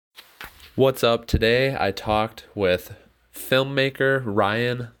What's up? Today I talked with filmmaker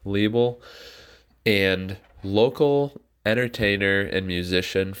Ryan Liebel and local entertainer and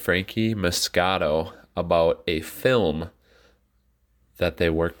musician Frankie Moscato about a film that they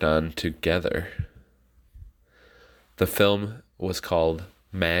worked on together. The film was called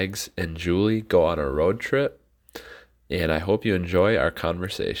Mags and Julie Go on a Road Trip, and I hope you enjoy our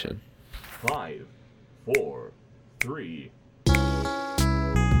conversation. 5, 4, 3.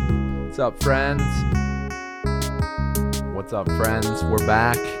 What's up, friends? What's up, friends? We're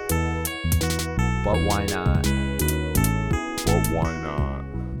back. But why not? But why not?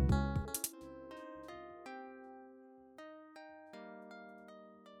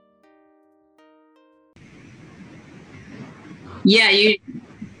 Yeah,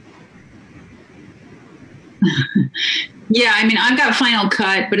 yeah, I mean, I've got Final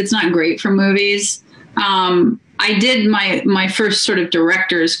Cut, but it's not great for movies. I did my first sort of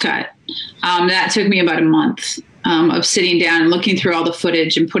director's cut. That took me about a month of sitting down and looking through all the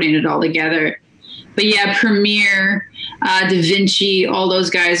footage and putting it all together. But yeah, Premiere, DaVinci, all those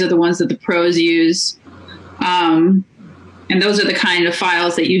guys are the ones that the pros use. And those are the kind of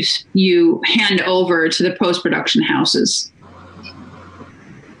files that you hand over to the post-production houses.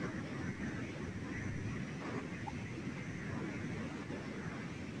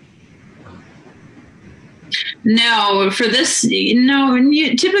 No, for this, no.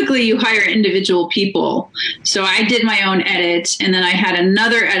 Typically, you hire individual people. So I did my own edit, and then I had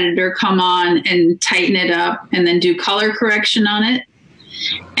another editor come on and tighten it up, and then do color correction on it.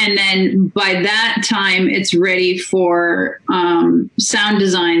 And then by that time, it's ready for sound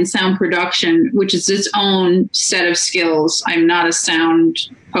design, sound production, which is its own set of skills. I'm not a sound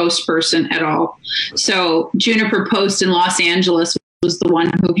post person at all. So Juniper Post in Los Angeles was the one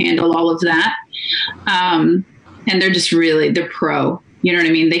who handled all of that. And they're just they're pro. You know what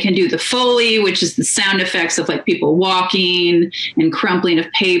I mean? They can do the Foley, which is the sound effects of like people walking and crumpling of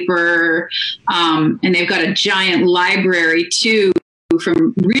paper. And they've got a giant library too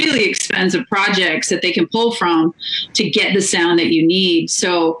from really expensive projects that they can pull from to get the sound that you need.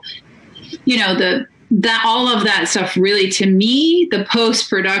 So, you know, all of that stuff really, to me, the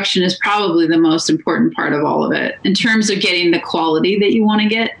post-production is probably the most important part of all of it in terms of getting the quality that you want to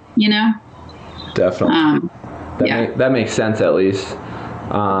get, you know? Definitely. That makes sense, at least.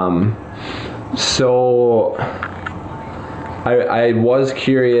 So I was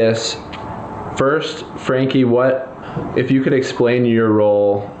curious. First, Frankie, if you could explain your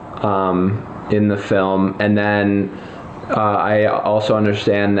role in the film, and then I also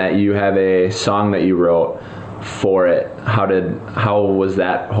understand that you have a song that you wrote for it. How was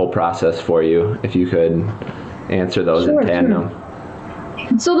that whole process for you? If you could answer those in tandem. Sure.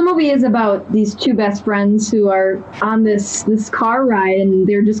 So the movie is about these two best friends who are on this car ride, and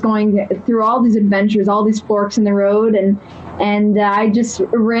they're just going through all these adventures, all these forks in the road, and I just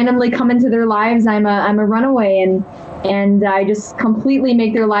randomly come into their lives. I'm a runaway, and I just completely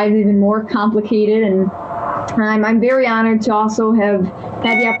make their lives even more complicated. And I'm very honored to also have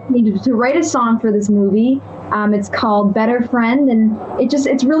had the opportunity to write a song for this movie. It's called Better Friend, and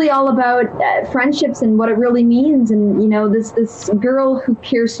it's really all about friendships and what it really means. And, you know, this girl who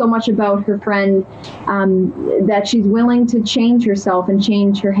cares so much about her friend, that she's willing to change herself and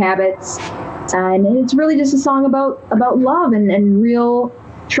change her habits. And it's really just a song about love and real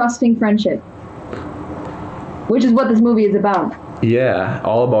trusting friendship, which is what this movie is about. Yeah,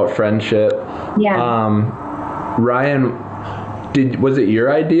 all about friendship. Yeah. Ryan, was it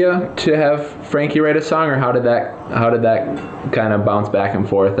your idea to have Frankie write a song, or how did that kind of bounce back and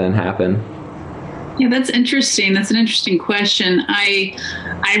forth and happen? Yeah, that's interesting. That's an interesting question. I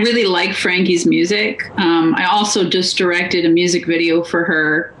really like Frankie's music. I also just directed a music video for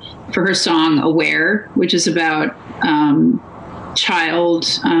her song Aware, which is about child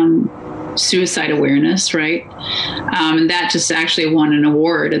suicide awareness, right? And that just actually won an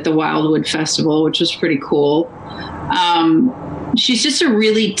award at the Wildwood Festival, which was pretty cool. She's just a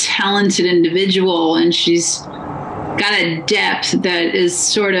really talented individual, and she's got a depth that is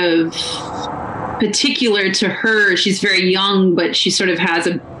sort of particular to her. She's very young, but she sort of has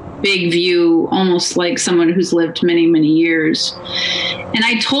a big view, almost like someone who's lived many, many years. And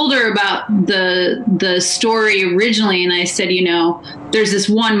I told her about the story originally, and I said, you know, there's this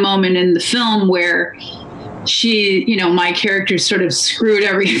one moment in the film where she, you know, my character sort of screwed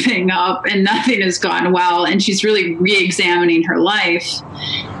everything up and nothing has gone well, and she's really re-examining her life.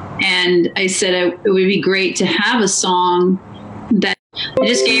 And I said it would be great to have a song that I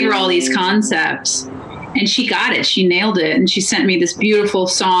just gave her all these concepts, and she got it. She nailed it, and she sent me this beautiful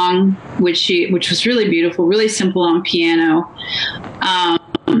song, which was really beautiful, really simple on piano.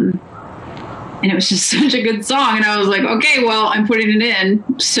 and it was just such a good song. And I was like, okay, well, I'm putting it in.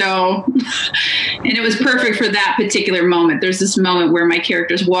 So, and it was perfect for that particular moment. There's this moment where my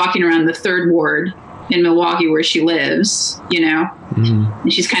character's walking around the 3rd ward in Milwaukee where she lives,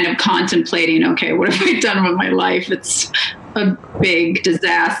 and she's kind of contemplating, okay, what have I done with my life? It's a big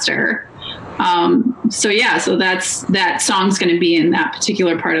disaster. So that song's going to be in that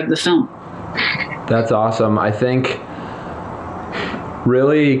particular part of the film. That's awesome. I think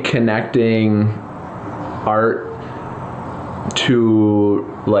really connecting art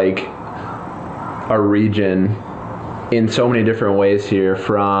to like a region in so many different ways here,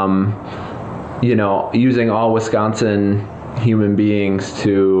 from using all Wisconsin human beings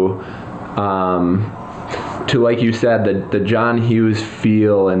to like you said, the John Hughes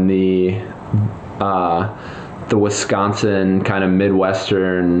feel and the Wisconsin kind of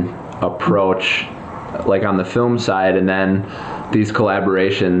Midwestern approach, like on the film side, and then these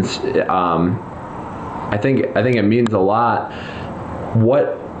collaborations. I think it means a lot.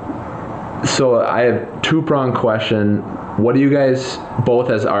 So I have 2-pronged question. What do you guys, both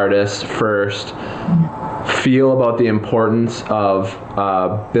as artists, first feel about the importance of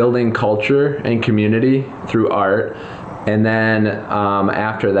building culture and community through art? And then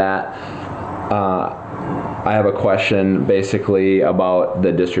after that, I have a question basically about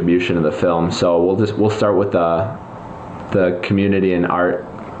the distribution of the film. So we'll start with the community and art,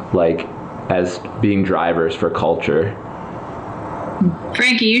 like as being drivers for culture.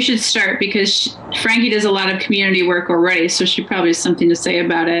 Frankie, you should start, because Frankie does a lot of community work already, so she probably has something to say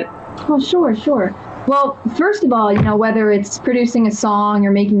about it. Oh, sure. Well, first of all, whether it's producing a song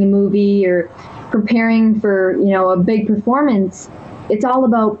or making a movie or preparing for, a big performance, it's all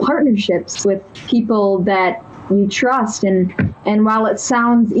about partnerships with people that you trust. And while it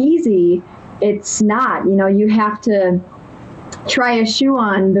sounds easy, it's not. You have to try a shoe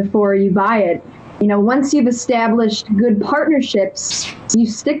on before you buy it. Once you've established good partnerships, you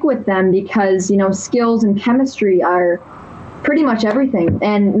stick with them because, skills and chemistry are pretty much everything.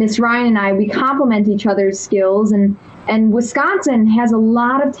 And Miss Ryan and I, we complement each other's skills, and Wisconsin has a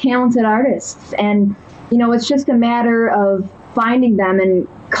lot of talented artists. And, it's just a matter of finding them and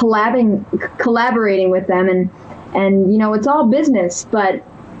collaborating with them. And it's all business, but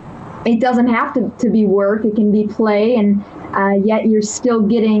it doesn't have to be work. It can be play, and yet you're still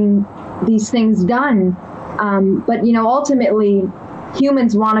getting these things done. But ultimately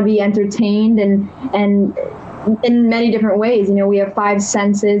humans want to be entertained, and in many different ways. We have 5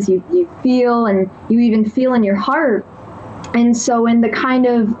 senses. You feel, and you even feel in your heart. And so in the kind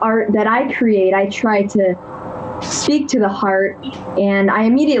of art that I create, I try to speak to the heart, and I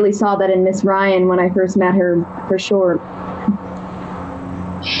immediately saw that in Miss Ryan when I first met her, for sure.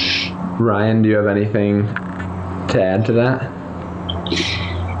 Ryan, do you have anything to add to that?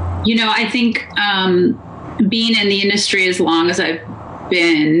 I think being in the industry as long as I've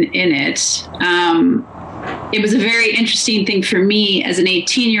been in it, it was a very interesting thing for me as an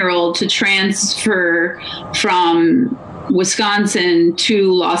 18-year-old to transfer from Wisconsin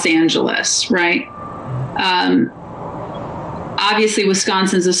to Los Angeles, right? Obviously,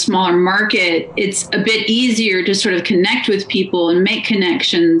 Wisconsin's a smaller market. It's a bit easier to sort of connect with people and make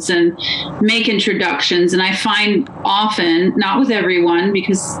connections and make introductions. And I find often, not with everyone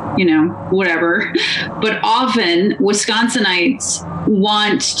because, whatever, but often Wisconsinites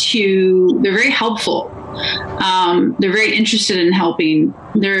they're very helpful. They're very interested in helping.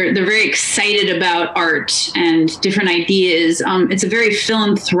 They're very excited about art and different ideas. It's a very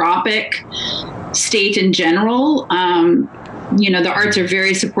philanthropic state in general. The arts are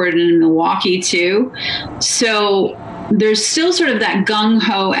very supported in Milwaukee too. So there's still sort of that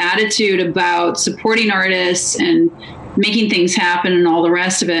gung-ho attitude about supporting artists and making things happen and all the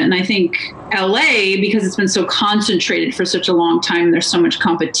rest of it. And I think LA, because it's been so concentrated for such a long time, and there's so much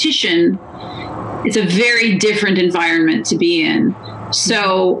competition, it's a very different environment to be in.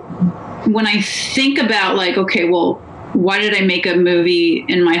 So when I think about okay, well, why did I make a movie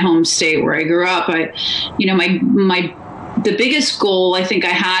in my home state where I grew up? The biggest goal I think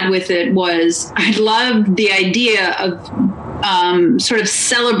I had with it was I loved the idea of sort of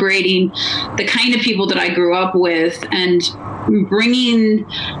celebrating the kind of people that I grew up with and bringing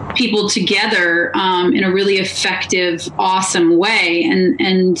people together in a really effective, awesome way,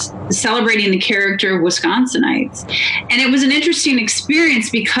 and celebrating the character of Wisconsinites. And it was an interesting experience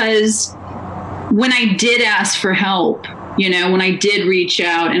because when I did ask for help, when I did reach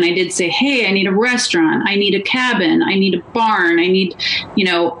out and I did say, hey, I need a restaurant, I need a cabin, I need a barn, I need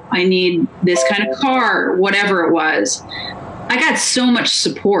this kind of car, whatever it was, I got so much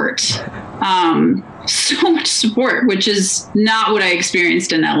support, which is not what I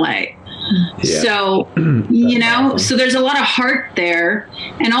experienced in LA. Yeah. So, so there's a lot of heart there,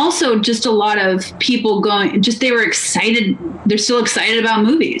 and also just a lot of people they were excited. They're still excited about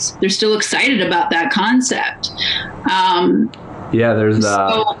movies. They're still excited about that concept. There's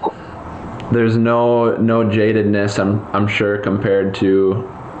no jadedness, I'm sure, compared to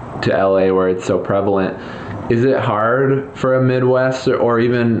LA, where it's so prevalent. Is it hard for a Midwest or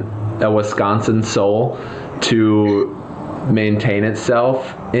even a Wisconsin soul to maintain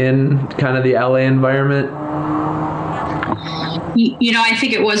itself in kind of the LA environment? I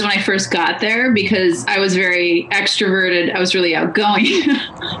think it was when I first got there, because I was very extroverted. I was really outgoing.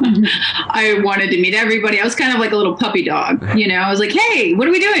 I wanted to meet everybody. I was kind of like a little puppy dog. I was like, hey, what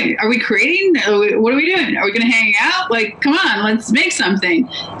are we doing? Are we creating? What are we doing? Are we going to hang out? Like, come on, let's make something.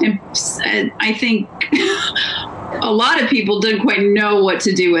 And I think a lot of people didn't quite know what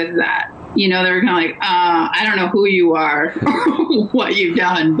to do with that. They were kind of like, I don't know who you are or what you've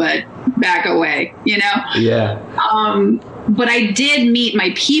done, but back away, Yeah. But I did meet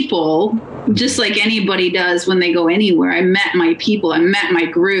my people, just like anybody does when they go anywhere. I met my people. I met my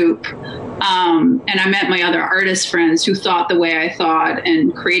group. And I met my other artist friends who thought the way I thought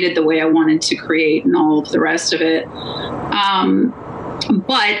and created the way I wanted to create and all of the rest of it.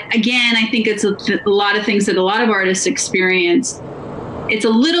 But again, I think it's a lot of things that a lot of artists experience. It's a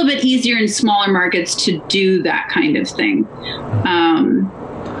little bit easier in smaller markets to do that kind of thing.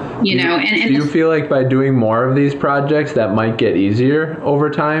 Do you feel like by doing more of these projects that might get easier over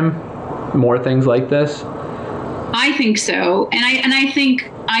time? More things like this? I think so. And I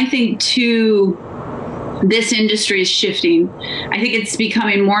think too, this industry is shifting. I think it's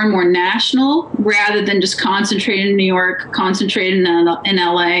becoming more and more national rather than just concentrated in New York, concentrated in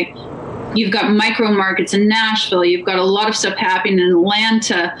LA. You've got micro markets in Nashville. You've got a lot of stuff happening in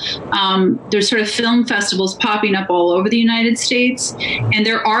Atlanta. There's sort of film festivals popping up all over the United States. And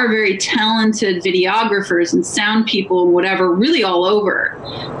there are very talented videographers and sound people and whatever, really all over.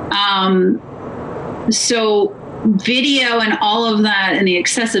 So video and all of that and the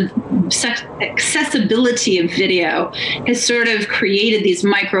accessibility of video has sort of created these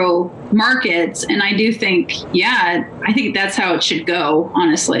micro markets. And I do think, I think that's how it should go,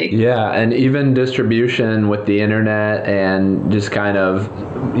 honestly. Yeah. And even distribution with the internet and just kind of,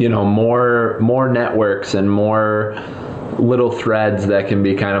 more networks and more little threads that can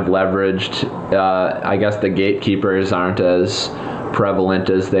be kind of leveraged. I guess the gatekeepers aren't as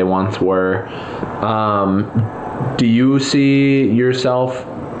prevalent as they once were. Do you see yourself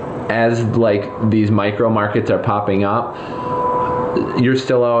as like these micro markets are popping up? You're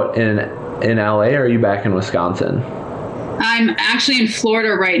still out in LA, or are you back in Wisconsin? I'm actually in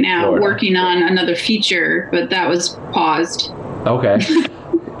Florida right now, working on another feature, but that was paused. Okay.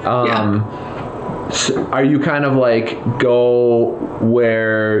 So are you kind of like go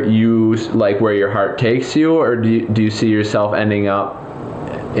where your heart takes you, or do you see yourself ending up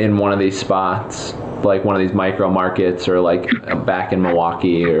in one of these spots, like one of these micro markets, or like back in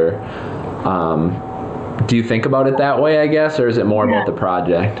Milwaukee, or do you think about it that way, I guess, or is it more about the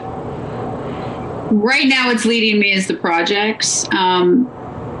project? Right now it's leading me as the projects. I'm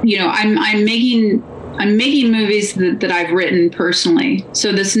making movies that I've written personally.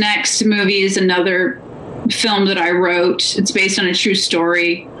 So this next movie is another film that I wrote. It's based on a true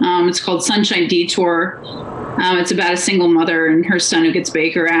story. It's called Sunshine Detour. It's about a single mother and her son who gets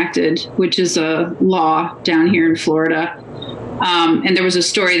Baker acted, which is a law down here in Florida. And there was a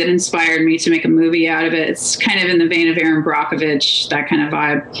story that inspired me to make a movie out of it. It's kind of in the vein of Aaron Brockovich, that kind of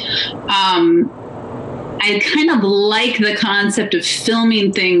vibe. I kind of like the concept of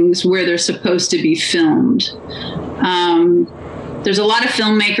filming things where they're supposed to be filmed. There's a lot of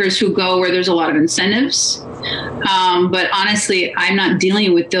filmmakers who go where there's a lot of incentives. But honestly, I'm not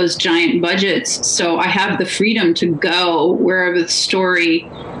dealing with those giant budgets. So I have the freedom to go wherever the story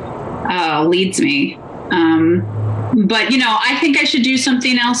leads me. But, I think I should do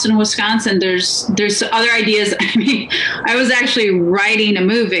something else in Wisconsin. There's other ideas. I mean, I was actually writing a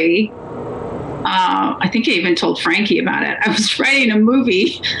movie. I think I even told Frankie about it. I was writing a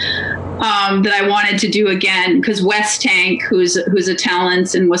movie that I wanted to do again, because Wes Tank, who's a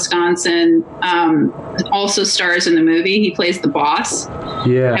talent in Wisconsin, also stars in the movie. He plays the boss.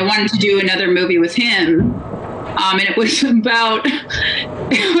 Yeah. I wanted to do another movie with him. And it was about,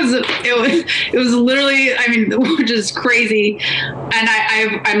 it was literally, I mean, which is crazy. And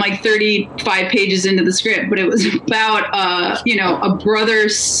I'm like 35 pages into the script, but it was about, a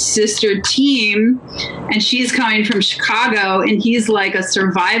brother-sister team, and she's coming from Chicago, and he's like a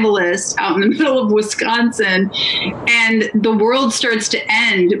survivalist out in the middle of Wisconsin. And the world starts to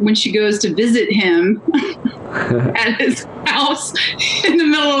end when she goes to visit him at his house in the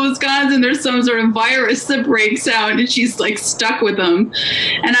middle of Wisconsin. sudden there's some sort of virus that breaks out and she's like stuck with them.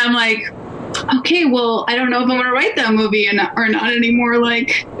 And I'm like, okay, well, I don't know if I'm going to write that movie or not anymore.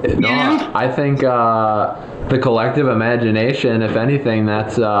 Like, you know? I think the collective imagination, if anything,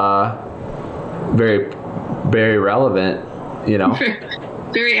 that's very, very relevant, you know?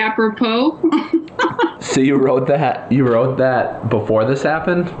 Very apropos. So you wrote that before this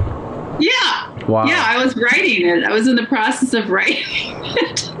happened? Yeah. Wow. Yeah, I was writing it. I was in the process of writing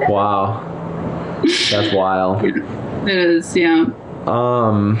it. Wow. That's wild. It is, yeah.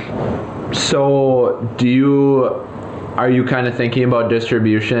 So are you kind of thinking about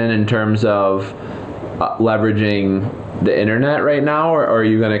distribution in terms of leveraging the internet right now, or are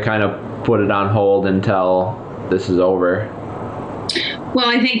you going to kind of put it on hold until this is over? Well,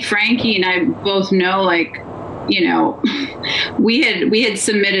 I think Frankie and I both know, like, you know, we had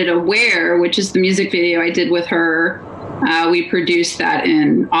submitted Aware, which is the music video I did with her. We produced that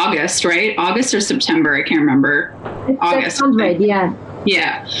in August, right? August or September? I can't remember. August. That sounds right, yeah.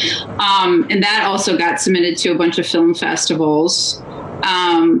 Yeah. And that also got submitted to a bunch of film festivals.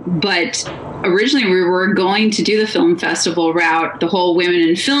 But originally we were going to do the film festival route, the whole women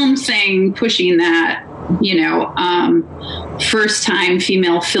in film thing, pushing that, you know, first time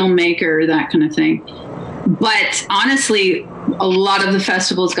female filmmaker, that kind of thing. But honestly, a lot of the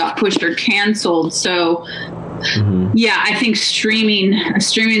festivals got pushed or canceled. So yeah, I think a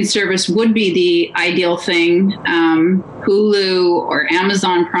streaming service would be the ideal thing. Hulu or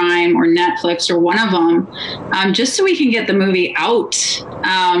Amazon Prime or Netflix or one of them, just so we can get the movie out.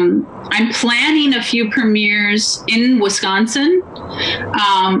 I'm planning a few premieres in Wisconsin.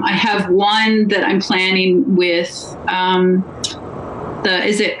 I have one that I'm planning with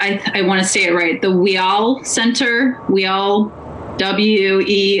I want to say it right, the Weill Center, Weill,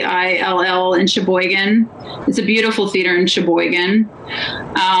 Weill in Sheboygan. It's a beautiful theater in Sheboygan.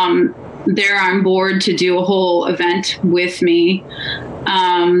 They're on board to do a whole event with me.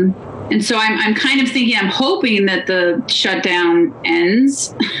 And so I'm kind of thinking, I'm hoping that the shutdown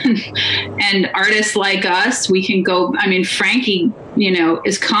ends and artists like us, we can go. I mean, Frankie, you know,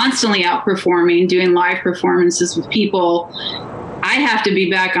 is constantly outperforming, doing live performances with people. I have to be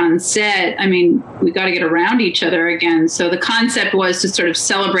back on set. I mean, we got to get around each other again. So the concept was to sort of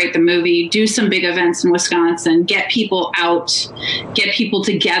celebrate the movie, do some big events in Wisconsin, get people out, get people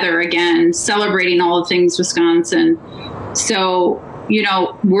together again, celebrating all the things Wisconsin. So, you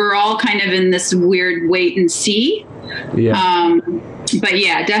know, we're all kind of in this weird wait and see. Yeah. But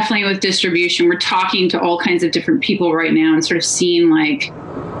yeah, definitely with distribution, we're talking to all kinds of different people right now and sort of seeing, like,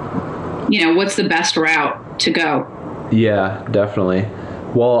 you know, what's the best route to go. Yeah, definitely.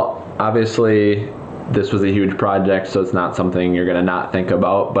 Well, obviously, this was a huge project, so it's not something you're going to not think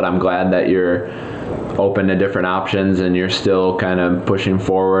about, but I'm glad that you're open to different options and you're still kind of pushing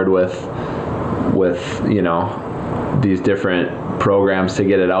forward with you know, these different programs to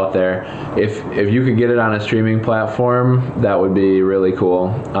get it out there. If you could get it on a streaming platform, that would be really cool,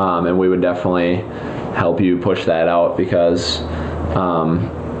 and we would definitely help you push that out because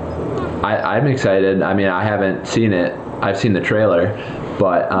I'm excited. I mean, I haven't seen it. I've seen the trailer,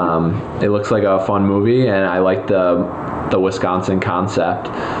 but it looks like a fun movie, and I like the Wisconsin concept.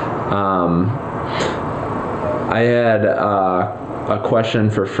 I had a question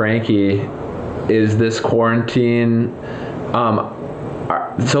for Frankie. Is this quarantine?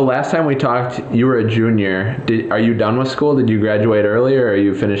 So last time we talked, you were a junior. Are you done with school? Did you graduate early, or are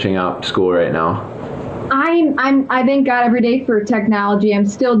you finishing up school right now? I thank God every day for technology. I'm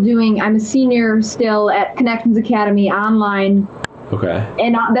a senior still at Connections Academy online. Okay.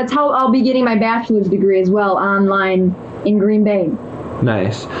 And that's how I'll be getting my bachelor's degree as well, online in Green Bay.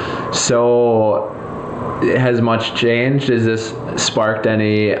 Nice. So has much changed? Has this sparked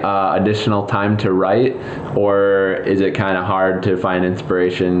any additional time to write, or is it kind of hard to find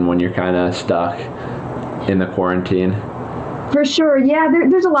inspiration when you're kind of stuck in the quarantine? For sure, yeah.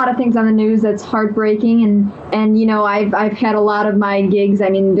 There's a lot of things on the news that's heartbreaking, and you know, I've had a lot of my gigs. I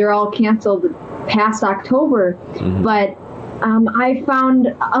mean, they're all canceled past October, but I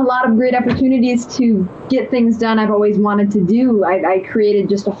found a lot of great opportunities to get things done I've always wanted to do. I created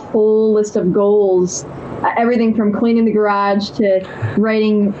just a whole list of goals, everything from cleaning the garage to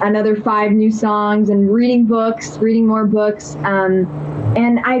writing another 5 new songs and reading more books.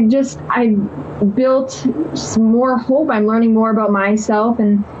 And I built some more hope. I'm learning more about myself,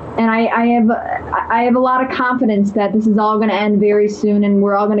 and I have a lot of confidence that this is all going to end very soon, and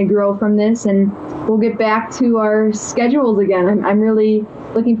we're all going to grow from this, and we'll get back to our schedules again. I'm really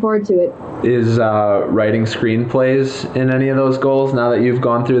looking forward to it. Is writing screenplays in any of those goals now that you've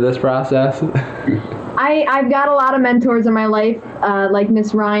gone through this process? I've got a lot of mentors in my life, like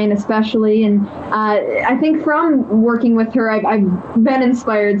Miss Ryan especially, and I think from working with her, I've been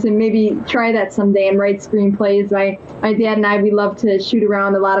inspired to maybe try that someday and write screenplays. My dad and I, we love to shoot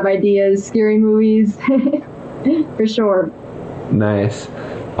around a lot of ideas, scary movies, for sure. Nice.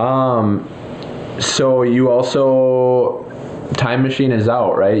 So you also, Time Machine is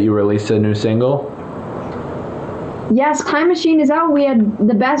out, right? You released a new single? Yes, Time Machine is out. We had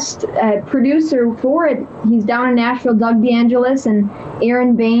the best producer for it. He's down in Nashville, Doug DeAngelis and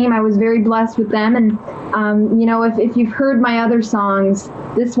Aaron Bain. I was very blessed with them. And, if you've heard my other songs,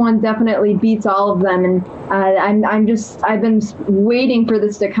 this one definitely beats all of them. And I've been waiting for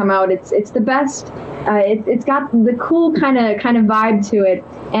this to come out. It's the best. It's got the cool kind of vibe to it.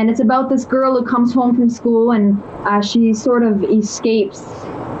 And it's about this girl who comes home from school and she sort of escapes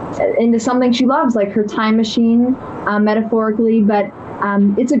into something she loves, like her time machine, metaphorically. But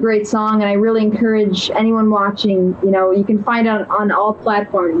it's a great song, and I really encourage anyone watching. You can find it on all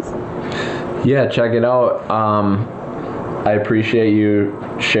platforms. Yeah, check it out. I appreciate you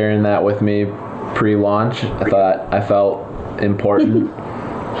sharing that with me pre-launch. I felt important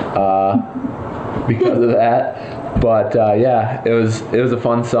because of that. But yeah, it was a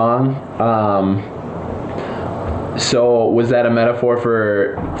fun song. So was that a metaphor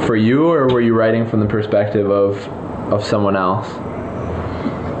for you, or were you writing from the perspective of someone else?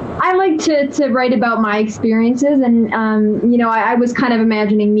 I like to write about my experiences, and I was kind of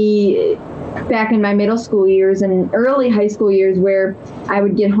imagining me back in my middle school years and early high school years, where I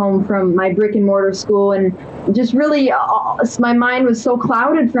would get home from my brick and mortar school and just really my mind was so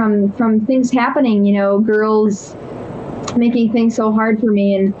clouded from things happening, girls making things so hard for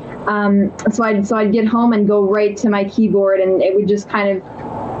me. And so I'd get home and go right to my keyboard, and it would just kind of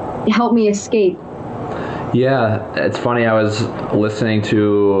help me escape. Yeah, it's funny. I was listening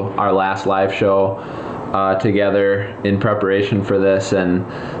to our last live show together in preparation for this, and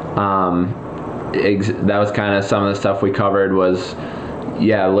that was kind of some of the stuff we covered was,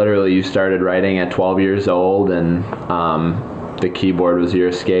 yeah, literally you started writing at 12 years old, and the keyboard was your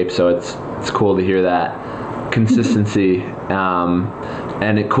escape. So it's cool to hear that consistency,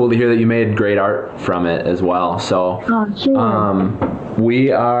 and it's cool to hear that you made great art from it as well. So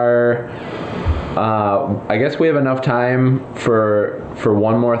we are, I guess we have enough time for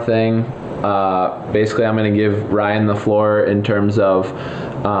one more thing. Basically, I'm going to give Ryan the floor in terms of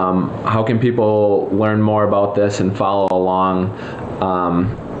how can people learn more about this and follow along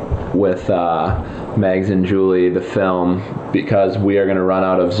with Megs and Julie, the film, because we are going to run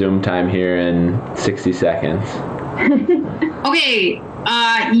out of Zoom time here in 60 seconds. Okay,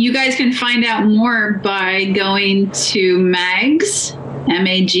 you guys can find out more by going to Mags,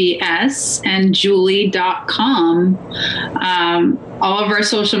 MAGS, and Julie.com. All of our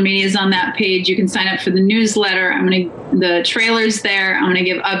social media is on that page. You can sign up for the newsletter. The trailer's there. I'm going to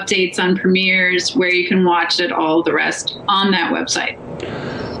give updates on premieres, where you can watch it, all the rest on that website.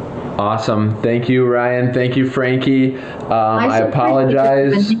 Awesome. Thank you, Ryan. Thank you, Frankie. I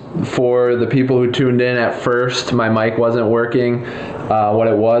apologize for the people who tuned in at first. My mic wasn't working. What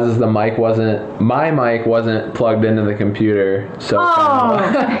it was is my mic wasn't plugged into the computer. So,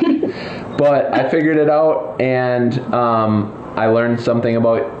 but I figured it out, and I learned something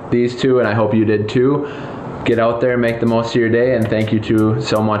about these two, and I hope you did too. Get out there and make the most of your day, and thank you two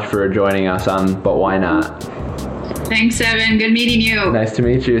so much for joining us on But Why Not? Thanks, Evan. Good meeting you. Nice to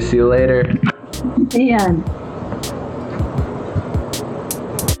meet you. See you later. Yeah.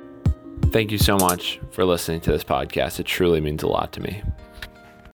 Thank you so much for listening to this podcast. It truly means a lot to me.